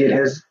that it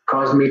has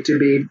caused me to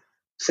be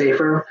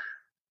safer,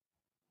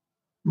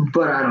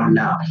 but I don't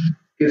know.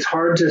 It's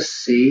hard to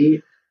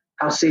see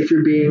how safe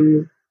you're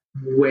being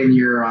when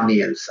you're on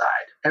the inside.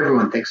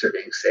 Everyone thinks they're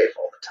being safe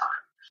all the time.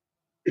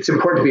 It's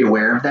important to be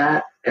aware of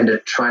that and to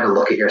try to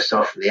look at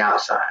yourself from the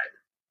outside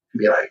and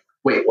be like,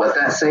 wait, was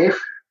that safe?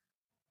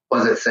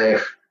 Was it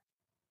safe?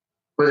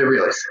 Was it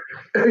really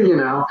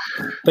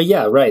safe? But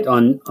yeah, right.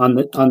 On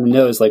the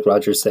nose, like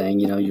Roger's saying,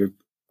 you're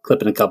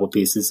clipping a couple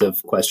pieces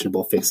of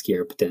questionable fixed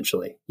gear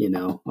potentially.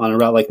 On a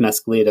route like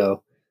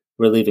Mescalito,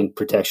 we're leaving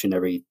protection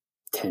every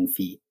 10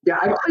 feet. Yeah,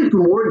 I played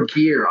more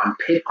gear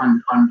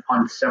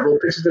on several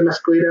pitches of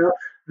Mescalito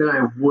than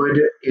I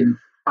would in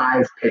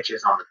 5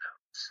 pitches on the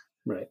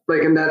nose.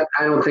 Right. And that,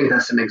 I don't think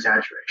that's an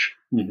exaggeration.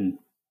 Mm-hmm.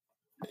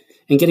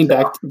 And getting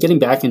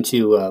back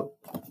into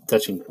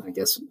touching, I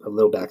guess, a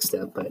little back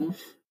step, but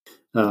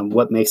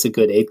what makes a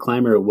good aid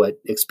climber, or what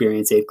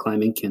experience aid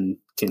climbing can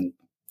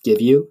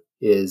give you,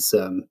 is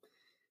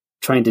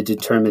trying to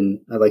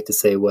determine, I like to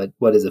say, what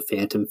is a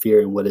phantom fear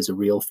and what is a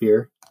real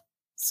fear.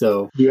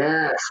 So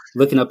yes,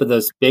 looking up at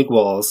those big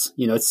walls,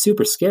 it's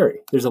super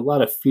scary. There's a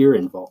lot of fear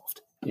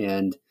involved.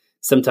 And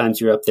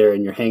sometimes you're up there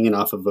and you're hanging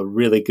off of a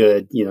really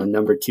good,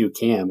 number 2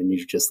 cam, and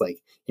you're just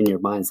like, in your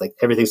mind, it's like,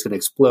 everything's going to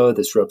explode.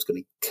 This rope's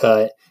going to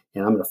cut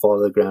and I'm going to fall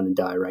to the ground and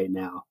die right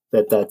now.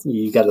 That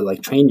you got to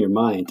train your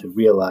mind to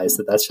realize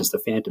that that's just a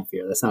phantom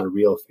fear. That's not a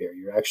real fear.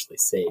 You're actually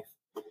safe.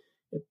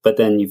 But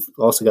then you've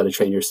also got to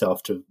train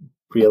yourself to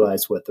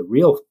realize what the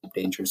real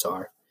dangers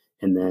are,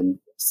 and then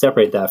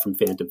separate that from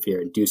phantom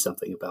fear and do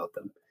something about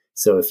them.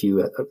 So if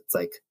it's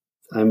like,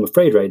 I'm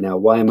afraid right now.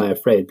 Why am I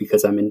afraid?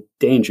 Because I'm in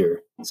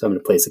danger. So I'm going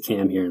to place a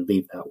cam here and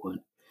leave that one.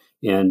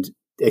 And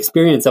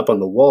experience up on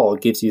the wall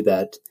gives you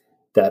that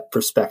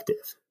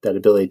perspective, that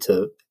ability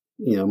to,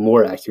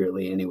 more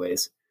accurately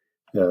anyways,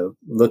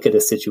 look at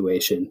a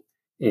situation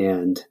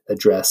and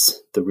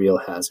address the real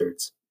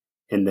hazards,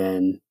 and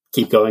then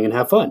keep going and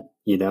have fun,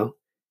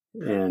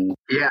 And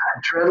yeah,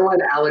 adrenaline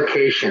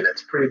allocation.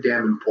 It's pretty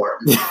damn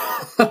important.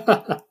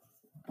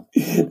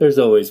 There's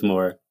always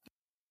more.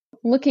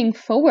 Looking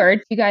forward,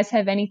 do you guys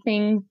have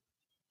anything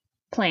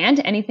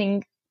planned?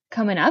 Anything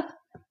coming up?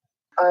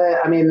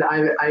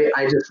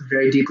 I just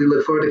very deeply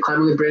look forward to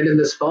climbing with Brandon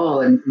this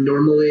fall. And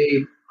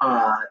normally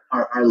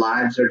our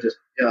lives are just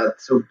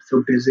so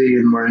busy,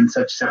 and we're in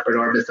such separate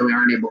orbits that we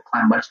aren't able to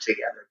climb much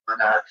together.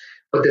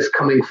 But this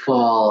coming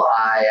fall,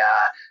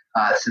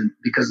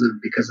 because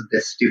of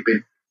this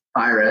stupid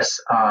virus,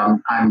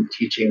 I'm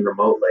teaching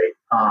remotely,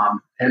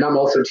 and I'm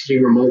also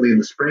teaching remotely in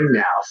the spring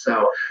now.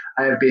 So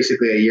I have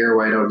basically a year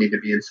where I don't need to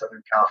be in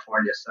Southern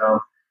California. So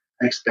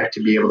I expect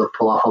to be able to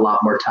pull off a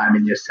lot more time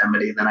in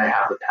Yosemite than I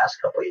have the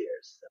past couple of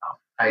years. So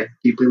I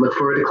deeply look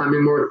forward to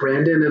climbing more with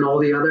Brandon and all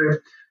the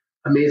other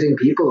amazing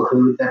people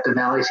that the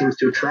Valley seems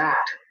to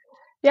attract.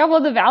 Yeah,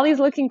 well, the Valley's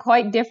looking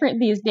quite different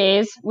these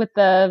days with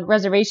the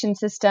reservation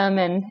system,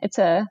 and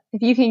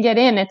if you can get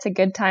in, it's a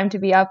good time to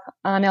be up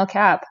on El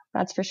Cap.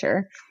 That's for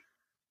sure.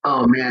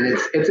 Oh man,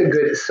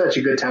 it's such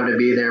a good time to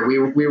be there. We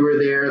were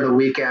there the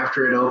week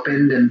after it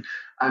opened,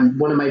 and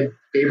one of my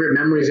favorite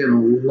memories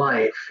in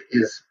life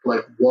is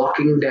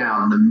walking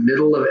down the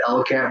middle of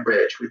El Cap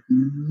Bridge with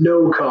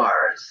no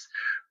cars,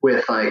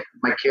 with my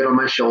kid on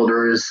my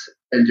shoulders,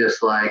 and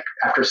just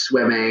after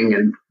swimming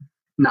and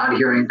not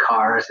hearing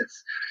cars.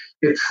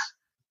 It's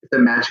a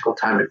magical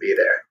time to be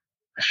there.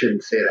 I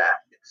shouldn't say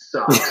that. It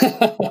sucks.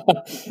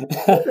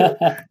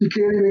 You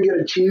can't even get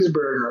a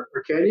cheeseburger,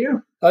 or can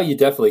you? Oh, you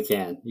definitely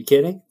can. You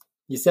kidding?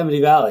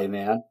 Yosemite Valley,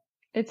 man.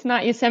 It's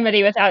not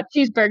Yosemite without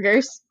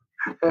cheeseburgers.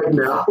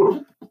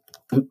 No.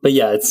 But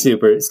yeah, it's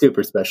super,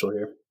 super special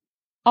here.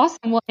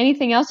 Awesome. Well,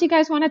 anything else you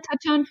guys want to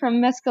touch on from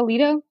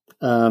Mescalito?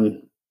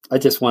 I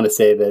just want to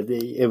say that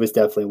it was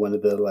definitely one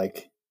of the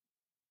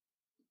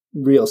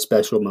real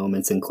special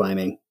moments in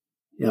climbing.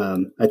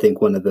 I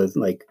think one of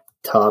the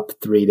top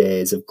 3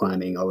 days of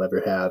climbing I'll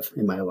ever have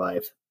in my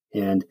life.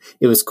 And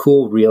it was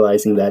cool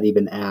realizing that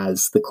even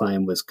as the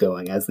climb was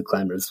going, as the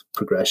climb was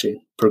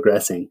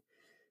progressing.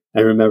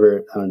 I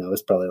remember, I don't know, it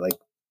was probably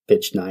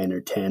pitch 9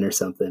 or 10 or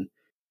something.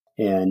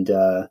 And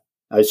I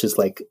was just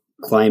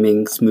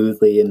climbing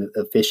smoothly and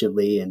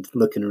efficiently and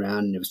looking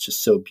around, and it was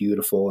just so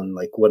beautiful. And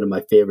one of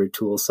my favorite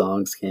Tool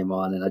songs came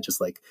on, and I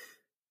just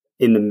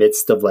in the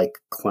midst of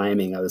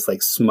climbing, I was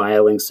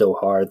smiling so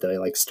hard that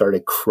I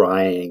started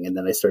crying, and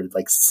then I started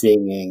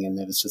singing, and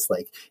it was just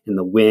in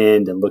the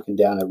wind and looking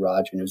down at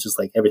Roger, and it was just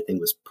everything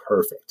was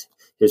perfect.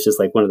 It was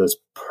just one of those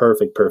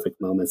perfect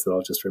moments that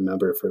I'll just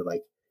remember for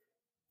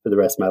the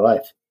rest of my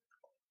life.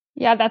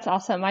 Yeah, that's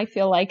awesome. I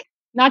feel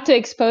not to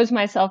expose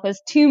myself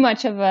as too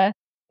much of a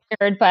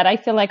weird, but I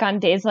feel like on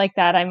days like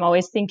that, I'm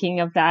always thinking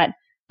of that.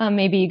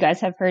 Maybe you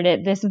guys have heard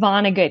it, this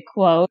Vonnegut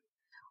quote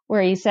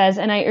where he says,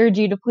 "And I urge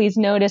you to please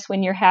notice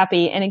when you're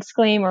happy and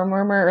exclaim or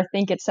murmur or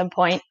think at some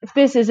point, if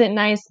this isn't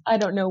nice, I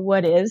don't know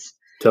what is."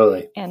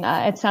 Totally. And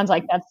it sounds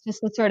like that's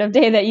just the sort of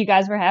day that you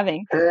guys were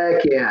having.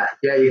 Heck yeah.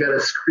 Yeah, you got to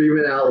scream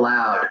it out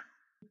loud.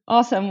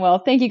 Awesome. Well,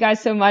 thank you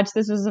guys so much.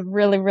 This was a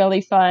really, really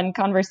fun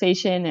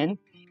conversation, and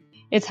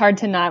it's hard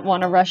to not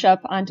want to rush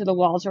up onto the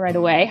walls right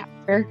away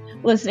after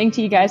listening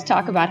to you guys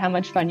talk about how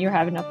much fun you're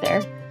having up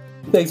there.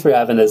 Thanks for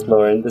having us,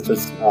 Lauren. This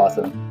was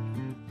awesome.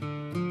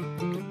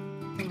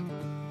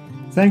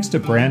 Thanks to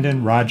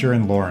Brandon, Roger,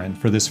 and Lauren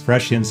for this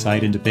fresh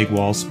insight into big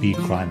wall speed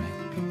climbing.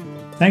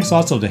 Thanks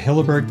also to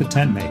Hilleberg the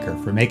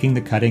Tentmaker for making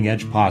the cutting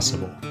edge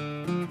possible.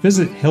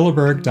 Visit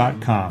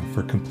hilleberg.com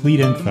for complete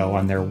info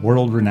on their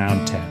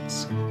world-renowned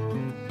tents.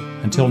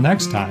 Until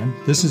next time,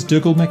 this is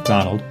Dougal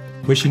MacDonald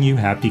wishing you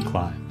happy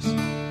climbs.